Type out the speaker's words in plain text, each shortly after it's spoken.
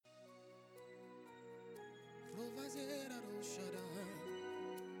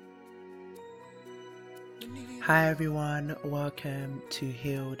Hi everyone, welcome to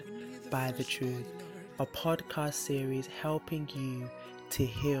Healed by the Truth, a podcast series helping you to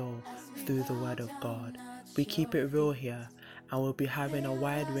heal through the Word of God. We keep it real here, and we'll be having a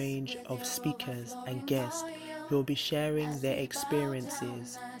wide range of speakers and guests who will be sharing their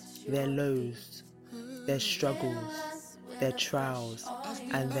experiences, their lows, their struggles, their trials,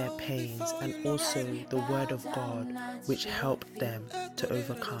 and their pains, and also the Word of God which helped them to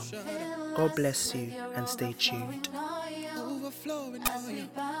overcome. God bless you and stay tuned. Overflowing oil.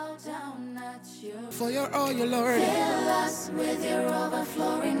 For your oil, Lord. Fill us with your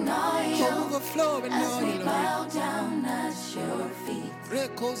overflowing oil. Overflowing As oil, we Lord. bow down at your feet.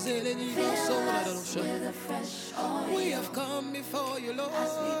 Fill us with a fresh oil. We have come before you, Lord.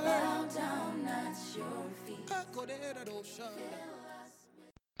 As we bow down at your feet.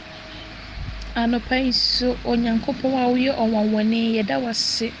 Anɔpa yi so Onyankopɔn a woyɛ ɔnwanwani yɛda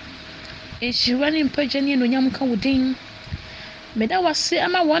wase. Nhyira ne mpagya ne anuonyam ka wo din. Meda wase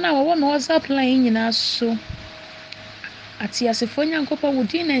ama wɔn a wɔwɔ me WhatsApp line nyinaa so. Ateasefoɔ Nyankopɔn wo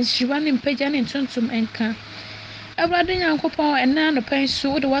din na nhyira ne mpagya ne ntontom nka. Awurade Nyankopɔn ɛna anɔpa yi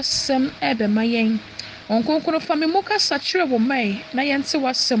so wode w'asɛm ɛbɛma yɛn. Ɔnkonkron fa me mu kasa kyerɛ wo mmae na yɛnte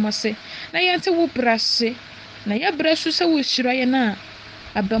w'asɛm ase na yɛnte wo bra ase na yɛbrɛ so sɛ wo hyira yɛn a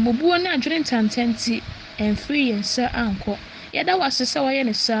abamubuo ne adwene ntantanti ɛmfiri yɛn nsa ankɔ. Yɛda wase sɛ wɔyɛ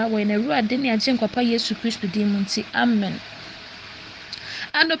ne saa wɔyɛ na Awurade ne agye nkwapa Yesu Kristo din mu nti amen.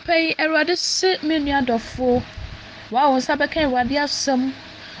 Anɔpa yi Awurade se me nua dɔfo wa wo nsa bɛka Awurade asɛm.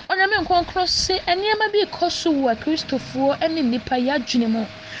 Onyame nkonkron se nneɛma bi kɔ so wɔ Kristofoɔ ne nnipa yɛadwene mu.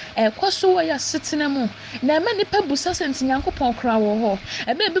 Ɛkɔ so wɔ yɛasetena mu na ɛma nnipa busa sɛ nti Nyankopɔn koraa wɔ hɔ.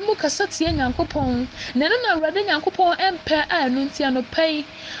 Ɛma ebi mu kasa tie Nyankopɔn na ɛno na Awurade Nyankopɔn ɛmpɛ a ɛno nti anɔpa yi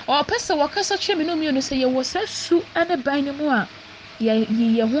ɔpɛ sɛ wɔkasa kyerɛ me no mmienu sɛ yɛwɔ saa su ne ban no mu a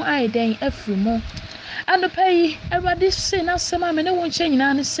yɛyi yɛn ho ayɛ dɛn afiri mu. Anɔpa yi Awurade se n'asɛm a me ne wo nkyɛn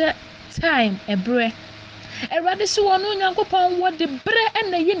nyinaa ne sɛ time ɛberɛ. Awurade se wɔn no Nyankopɔn wɔde berɛ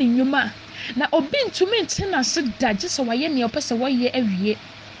na yɛ ne nnwuma na obi ntumi nte n'ase da gye sɛ wɔayɛ nea ɔpɛ sɛ wɔyɛ awie.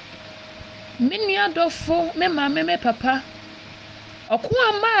 Me nua dɔfo, me maame, me papa, ɔko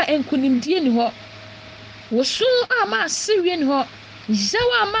ama a nkonimdie ni hɔ, wosu ama asewie ni hɔ,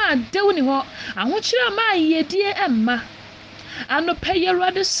 yaw ama adew ni hɔ, ahokyere ama yɛdie ɛmma. Anɔpa yi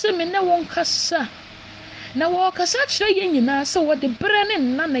Awurade se me ne wɔn kasa na wɔkasa kyerɛ yɛn nyinaa sɛ wɔde berɛ ne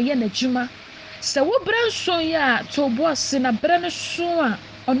nna na yɛ n'adwuma. Sɛ wo berɛ nson yɛ a to bo ase na berɛ ne so a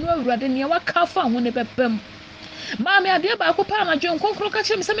ɔno Awurade nea waka fa ho ne bɛbam. Maame adeɛ baako paa na dwen nkonkron ka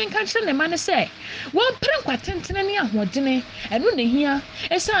kyerɛ me sɛ menka kyerɛ ne ma ne sɛ wɔmpere nkwa tentene ne ahoɔdene ɛno na hia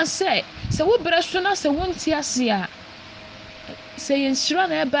ɛsiane sɛ wo berɛ so na sɛ wonte ase a sɛ yɛ nhyira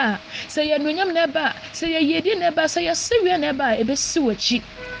na ɛba a sɛ yɛ anuonyam na ɛba a sɛ yɛ yɛdi na ɛba a sɛ yɛsɛwia na ɛba a ɛbɛsi w'akyi.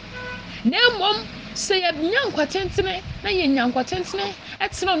 Na mmom sɛ yɛnya nkwa tentene na yɛnya nkwa tentene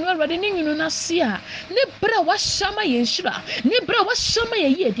ɛtena ɔno Awurade ne nwunu no ase a ne berɛ a wahyɛ ama yɛn nhyira, ne berɛ a wahyɛ ama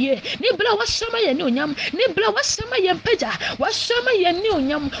yɛn yiedie, ne berɛ a wahyɛ ama yɛn anuonyam, ne berɛ a wahyɛ ama yɛn pagya, wahyɛ ama yɛn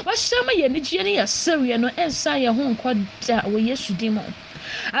anuonyam, wahyɛ ama yɛn anigyeɛ ne yɛsɛreɛ no ɛnsa yɛn ho nkɔ da wɔ Yesu din mu.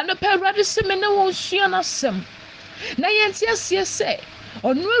 Anɔpa Awurade se me ne wɔn sua n'asɛm na yɛnte aseɛ sɛ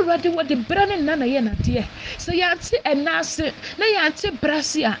ɔno Awurade wɔde berɛ ne nna na yɛ n'adeɛ. Sɛ yɛante ɛna ase na yɛante berɛ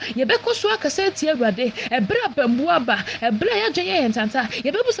ase a yɛbɛkɔ so akasa atie Awurade ɛberɛ a bambua aba, ɛberɛ a yɛadwene yɛ yɛn ntanta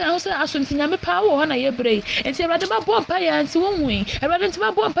yɛbɛbusa yɛn ho sɛ aso nti Nyame paa wɔ hɔ na yɛbrɛ yi nti Awurade mabɔ mpaeɛ nti wɔnhui, Awurade nti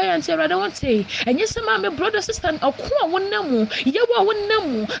mabɔ mpaeɛ nti Awurade wɔntee. Ɛnyɛ sɛ maame brother sister ɔko a wonam mu, yɛwɔ a wonam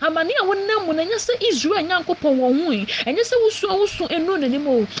mu, amane a wonam mu na ɛnyɛ sɛ Israel Nyankopɔn wɔnhui, ɛnyɛ sɛ wosu enu n'anim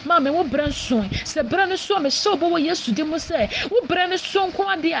o. Maame wo berɛ nson sɛ berɛ no so a mehyɛ wo wɔ Yesu din mu sɛ wo berɛ no so nko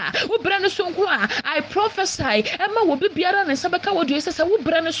ade a wo berɛ no so nko a I prophesy ɛma wɔ bibiara ne nsa bɛka wɔ dua sɛ wo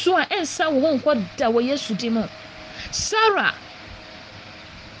berɛ no so a ɛnsa wo ho nkɔ da wɔ Yesu din mu. Sarah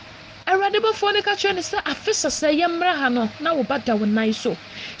Awurade bɔfoɔ ne ka kyerɛ ne sɛ afe sɛsɛ yɛmmra ha no na wo ba da wo nan so.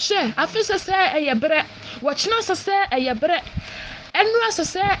 Hwɛ afe sɛsɛ ɛyɛ berɛ, wɔkyena sɛsɛ ɛyɛ berɛ, ɛnura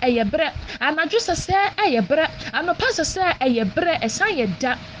sɛsɛ ɛyɛ berɛ, anadwo sɛsɛ ɛyɛ berɛ, anɔpa sɛsɛ ɛyɛ berɛ, ɛsan yɛ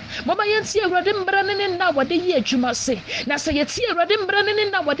da. Mama yɛntie Awurade mbara ne nna a wɔde yɛ adwuma se na sɛ yɛtie Awurade mbara ne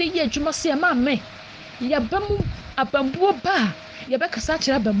nna a wɔde yɛ adwuma se ɛma me yɛba mu abambuo ba a yɛbɛkasa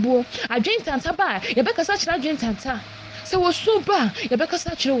kyerɛ abambuo, adwentanta ba a yɛbɛkasa kyerɛ adwentanta, sɛ wɔsu ba a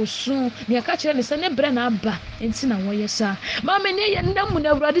yɛbɛkasa kyerɛ wɔsu na yɛka kyerɛ ne sɛ ne berɛ na aba nti na wɔyɛ saa. Maame ne yɛ nna mu na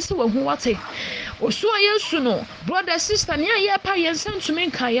Awurade sɛ wɔhu wate osu a yɛsu no brother sister ne a yɛpa yɛn nsa ntumi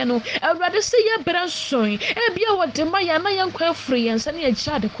nkaeɛ no Awurade sɛ yɛbrɛ nson ebia wɔde ma yɛn na yɛnkɔ afiri yɛn nsa ne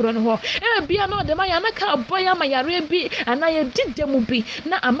yɛgyina ade korɔ no hɔ, ebia na wɔde ma yɛn na ka abɔ yɛn ama yare bi anaa yɛdi da mu bi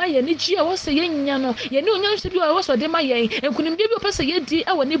na ama yɛn ni gye a wɔ sɛ yɛnya no yɛne onyanhyɛ bi a wɔ sɛ ɔde ma yɛn nkonimdie bi a ɔpɛ sɛ yɛdi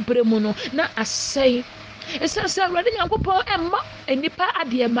wɔ ne berɛ mu no na asɛe Esa sa awurade nyankopɔn emma enipa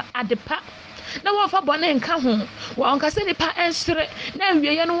adepa na wɔn fa bɔne nka ho wɔn kasa nipa ensere na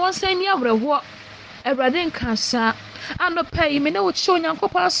nwieye no wɔn san ni awerɛhoɔ awurade nka saa anɔpa yi me na wɔkyerɛ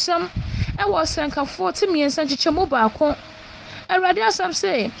onyankopɔn asɛm ɛwɔ sɛnkafoɔ te mmiɛnsa nkyekyɛmu baako awurade asɛm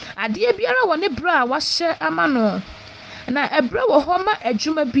sɛ adeɛ biara wɔ ne berɛ a wahyɛ ama no na ɛberɛ wɔ hɔ ma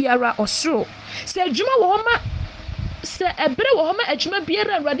adwuma biara ɔsoro sɛ adwuma wɔ hɔ ma sɛ ɛberɛ wɔ hɔ ma adwuma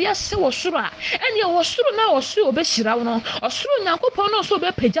biara awurade ahyɛ wɔ soro a ɛneɛ wɔ soro na ɔsoro ɔbɛhyira wo no ɔsoro nyankopɔn no so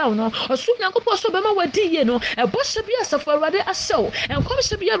ɔbɛpagya wo no ɔsoro nyankopɔn so ɔbɛma wadi yie no ɛbɔhyɛ bi asafo awurade ahyɛ wo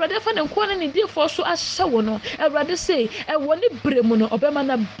nkɔmhyɛ bi awurade afa ne nkoa ne ne diifoɔ so ahyɛ wo no awurade sɛ ɛwɔ ne berɛ mu no ɔbɛma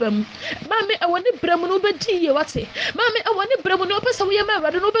no aba mu maame ɛwɔ ne berɛ mu no wobɛdi yie wate maame ɛwɔ ne berɛ mu no wopɛ sɛ woyɛ ma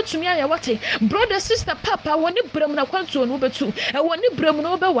awurade no wobɛtumi ayɛ wate brother sister papa ɛwɔ ne berɛ mu no akwantuo no wobɛtu ɛwɔ ne berɛ mu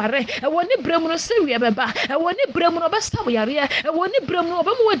no wobɛware ɛwɔ ne berɛ mu no sɛwie bɛba ɛwɔ ne berɛ mu no ɔbɛsa wo yareɛ ɛwɔ ne berɛ mu no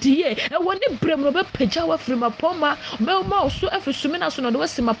ɔbɛma wadi yie ɛwɔ ne berɛ mu no ɔbɛpagya wo afiri mapɔmma ɔbɛma wo so afiri sumina so na ɔde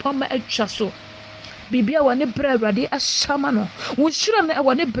wasi mapɔmma atwa so bibia wɔ ne berɛ awurade ahyɛma no wo nhyira no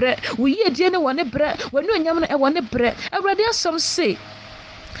ɛwɔ ne berɛ wo yiedie no wɔ ne berɛ w'anuonyam no ɛwɔ ne berɛ awurade asɛm se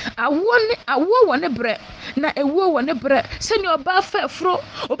awoɔ wɔ ne berɛ na ewuo wɔ ne berɛ sɛnea ɔbaa fɛ foro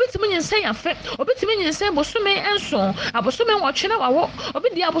obetumi nyinsɛn afe obetumi nyinsɛn bosome nson abosome nwɔtwe na wawo obi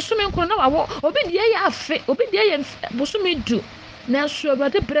di abosome nkron na wawo obi di yɛ afe obi di yɛ bosome du nanso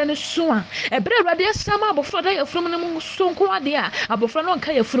awurade berɛ no so a ɛberɛ awurade asama abɔfra da yɛ furum no mu so nko adeɛ a abɔfra no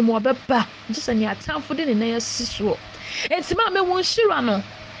nka yɛ furum wɔbɛba gye sɛ nea atamfo de ne nan asi soɔ enti maa me wo nhyira no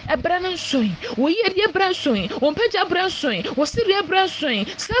ɛbrɛ no nsoe wo yiedie brɛ nsoe wo mpagya brɛ nsoe wo sereɛ brɛ nsoe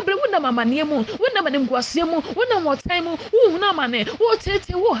saa berɛ wonam amanneɛ mu wonam animguaseɛ mu wonam wɔtan mu wohunu amane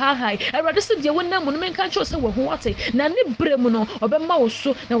wotetee wo hahae awurade sɛ deɛ wonam mu no menka kyerɛw sɛ wahu wate na ne berɛ mu no ɔbɛma wo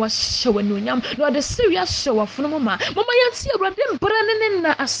so na wahyɛ w'anuonyam na ɔde sereɛ ahyɛ w'afono mu ma moma yɛnte awurade mbrɛ ne ne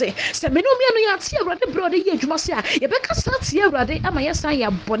nna ase sɛ me ne omia no yɛnte awurade berɛ ɔde yɛ adwuma se a yɛbɛka saa tie awurade ama yɛsan yɛ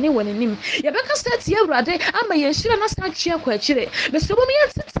abɔne wɔ n'anim yɛbɛka saa tie awurade ama yɛnhyira na san atwe akɔ akyire mesɛ moma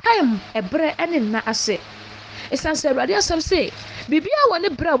yɛnte time ɛberɛ ɛne nna ase ɛsiane sɛ awurade asɛm sɛ biribiara wɔ ne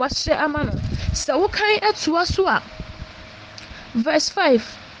berɛ a wahyɛ ama no sɛ wokan atoa so a verse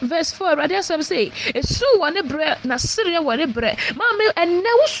 5 verse 4 awurade asɛm sɛ esu wɔ ne berɛ na sereɛ wɔ ne berɛ maame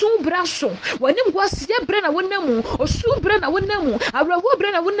ɛnnɛ wo su berɛ so wɔ ne nguaseɛ berɛ na wonam mu osu berɛ na wonam mu awerɛhoɔ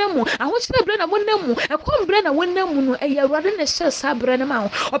berɛ na wonam mu ahokyerɛ berɛ na wonam mu ɛkɔm berɛ na wonam mu no ɛyɛ awurade na ɛhyɛ saa berɛ no ma wo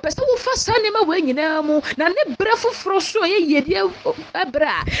ɔpɛ sɛ wofa saa nneɛma wɔ nyinaa mu na ne berɛ foforɔ so ɔyɛ yiedie berɛ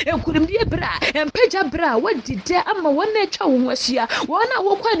a nkonimdie berɛ a mpagya berɛ a wadi dɛ ama wɔn na atwa wo ho ahyia wɔn a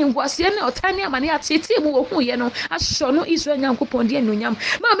wɔkɔ animguaseɛ ne ɔtan ne amane atetee mu wɔ ho yɛ no ahyɛ no Israel Nyankopɔn de anuonyam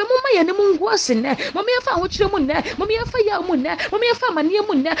maame moma yɛ ne mu ngu ase nnɛ moma yɛfa ahokyerɛ mu nnɛ moma yɛfa yaw mu nnɛ moma yɛfa amanneɛ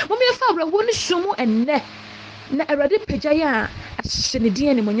mu nnɛ moma yɛfa awerɛhoɔ ne su mu nnɛ na awurade pagya yɛ a ahyɛ ne din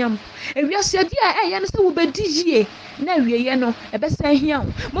animonyam ewiase ade a ɛyɛ no sɛ wobɛdi yie na awieɛ no ɛbɛsan hia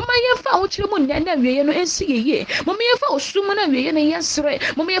wo moma yɛfa ahokyerɛ mu nnɛ na awieɛ no ɛnsi yɛ yie moma yɛfa osu mu na awieɛ no yɛnsere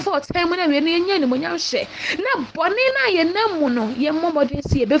moma yɛfa ɔtan mu na awieɛ no yɛnya animonyam hyɛ na bɔne no a yɛnam mu no yɛmmɔ mmɔden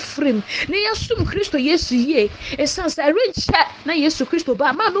sɛ yɛbɛfirim na yɛsom Kristo Yesu yie ɛsiane sɛ ɛrenkyɛ na Yesu Kristo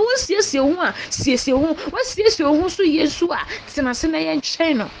ba ma wonsiesie wo ho a siesie wo ho wasiesie wo ho so Yesu a tena ase na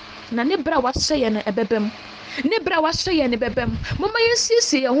yɛntwɛn no na ne berɛ a wahyɛ yɛ no ɛbɛba mu ne berɛ a wahyɛ yɛ ne bɛba mu moma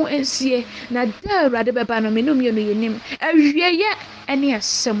yɛnsiesie yɛn ho nsie na da awurade bɛba no me no mmienu yɛnim awieɛ ɛne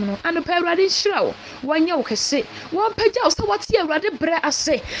asɛm no anɔpa awurade nhyira wo wɔnyɛ wo kɛse wɔmpagya wo sɛ wɔte awurade berɛ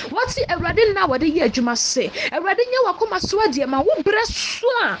ase wɔte awurade nna a wɔde yɛ adwuma se awurade nyɛ wakoma so adeɛ ma wo berɛ so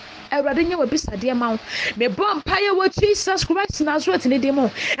a awurade nyɛ wabisadeɛ ma wo mebɔ mpaeɛ wɔ Jesus Christ Nazareth ne din mu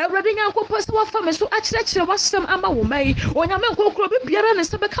awurade Nyankopɔn sɛ wɔfa me so akyerɛkyerɛ w'asɛm ama wo ma yi onyame nkokoro bibiara ne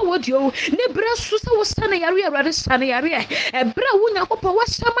nsa bɛka wɔ deɛ o ne berɛ so sɛ wo sa ne yare awurade sa ne yare ɛberɛ a wo Nyankopɔn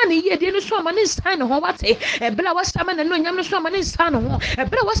wahyɛ ma ne yiedie no so ama ne nsan ne ho wate ɛberɛ a wahyɛ ma ne onyam no so ama ne nsan ne ho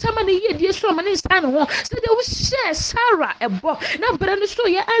ɛberɛ a wahyɛ ma ne yiedie so ama ne nsan ne ho sɛdeɛ wohyɛɛ Sara ɛbɔ na berɛ no so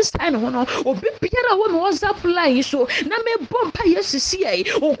yɛ ansan ne ho no obi biara wɔ me WhatsApp line yi so na mebɔ mpaeɛ sisi yi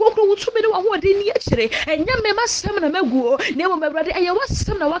nkokoro wotumi ne wahoɔden ni akyire ɛnyɛ mema asɛm na maguo na mmom awurade ɛyɛ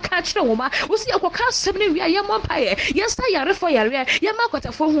wasɛm na waka akyerɛ wo ma wo sɛ yɛkɔka asɛm no wie a yɛmmɔ mpaeɛ yɛsa yarefo yareɛ yɛma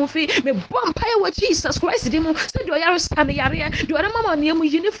akɔtafoɔ ho fi mebɔ mpaeɛ wɔ Jesus Christ din mu sɛdeɛ ɔyare sa ne yareɛ deɛ ɔde mama nneɛ mu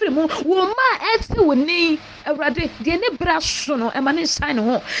yi ne firi mu wo ma ɛte wo ni awurade deɛ ne berɛ so no ɛma ne nsan ne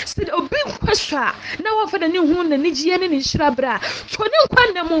ho sɛdeɛ obi nkwa so a na wɔmfa n'ani hu n'anigyeɛ ne ne nhyira berɛ a tɔ ne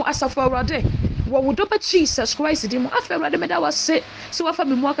nkwa nna mu asafo awurade wɔ wo dɔba Jesus Christ din mu afei awurade meda wase sɛ wafa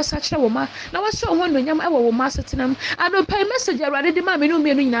me mu akasa kyerɛ wo ma na wahyɛ wo ho anuonyam ɛwɔ wo ma asetenam anɔpa message awurade de ma me no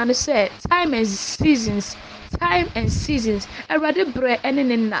mmienu nyinaa ne sɛ time and seasons time and seasons. Awurade brɛ ɛne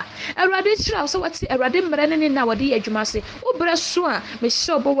ne nna. Awurade kyerɛ sɛ wɔte Awurade mmerɛ ne ne nna wɔde yɛ adwuma se. Wo brɛ so a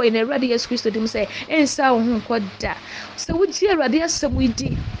mehyɛ ɔbɔ wɔ na Awurade Yesu Kristo dim sɛ ɛnsa wo ho nkɔ da. Sɛ wogye Awurade asɛm yi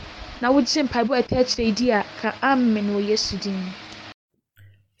di na wogye mpaebɔ ɛtɛ akyerɛ yi di a ka amen wɔ Yesu din.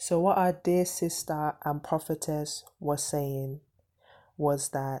 So what our dear sister and prophetess was saying was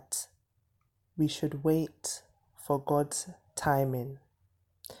that we should wait for God's timing,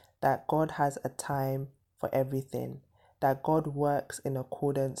 that God has a time for everything, that God works in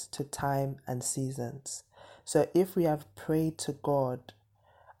accordance to time and seasons. So if we have prayed to God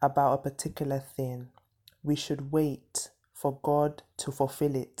about a particular thing, we should wait for God to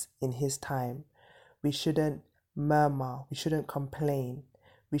fulfill it in His time. We shouldn't murmur, we shouldn't complain,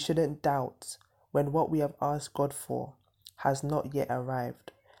 we shouldn't doubt when what we have asked God for has not yet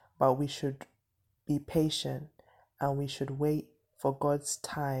arrived, but we should be patient and we should wait for God's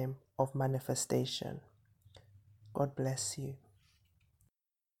time of manifestation. God bless you.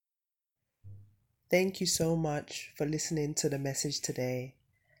 Thank you so much for listening to the message today.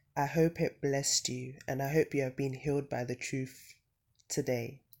 I hope it blessed you and I hope you have been healed by the truth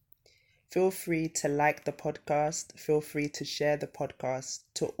today. Feel free to like the podcast. Feel free to share the podcast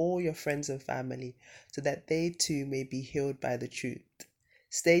to all your friends and family so that they too may be healed by the truth.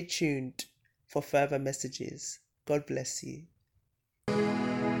 Stay tuned for further messages. God bless you.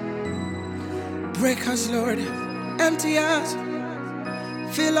 Break us, Lord. Empty us.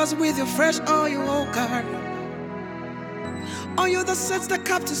 Fill us with your fresh oil, oh God. Oil that sets the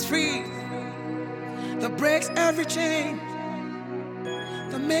captives free, that breaks every chain,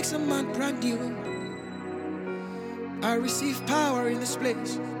 that makes a man brand new. I receive power in this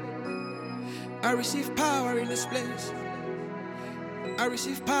place. I receive power in this place. I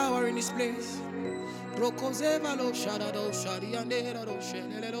receive power in this place. Rokozevalo shadado shadiandero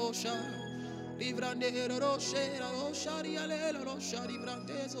shelelo sha. Livrandero shero shadialelo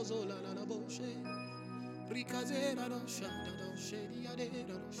shadibrandezo zola la boshe. Rikazera shadado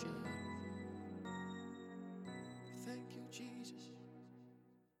shediadero she.